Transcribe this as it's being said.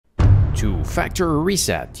To factory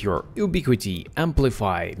reset your Ubiquiti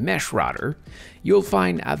Amplifi mesh router, you'll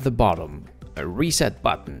find at the bottom a reset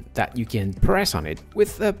button that you can press on it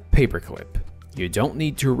with a paperclip. You don't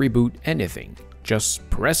need to reboot anything, just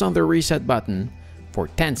press on the reset button for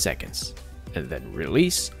 10 seconds and then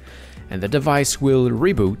release, and the device will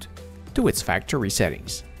reboot to its factory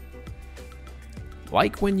settings.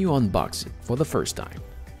 Like when you unbox it for the first time.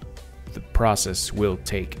 The process will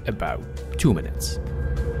take about 2 minutes.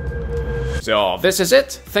 So this is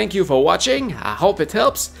it. Thank you for watching. I hope it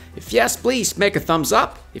helps. If yes, please make a thumbs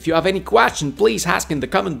up. If you have any question, please ask in the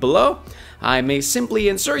comment below. I may simply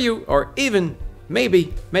answer you or even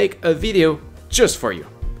maybe make a video just for you.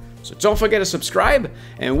 So don't forget to subscribe,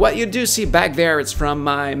 and what you do see back there is from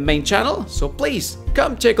my main channel, so please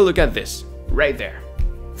come take a look at this right there.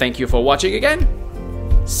 Thank you for watching again.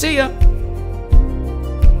 See ya!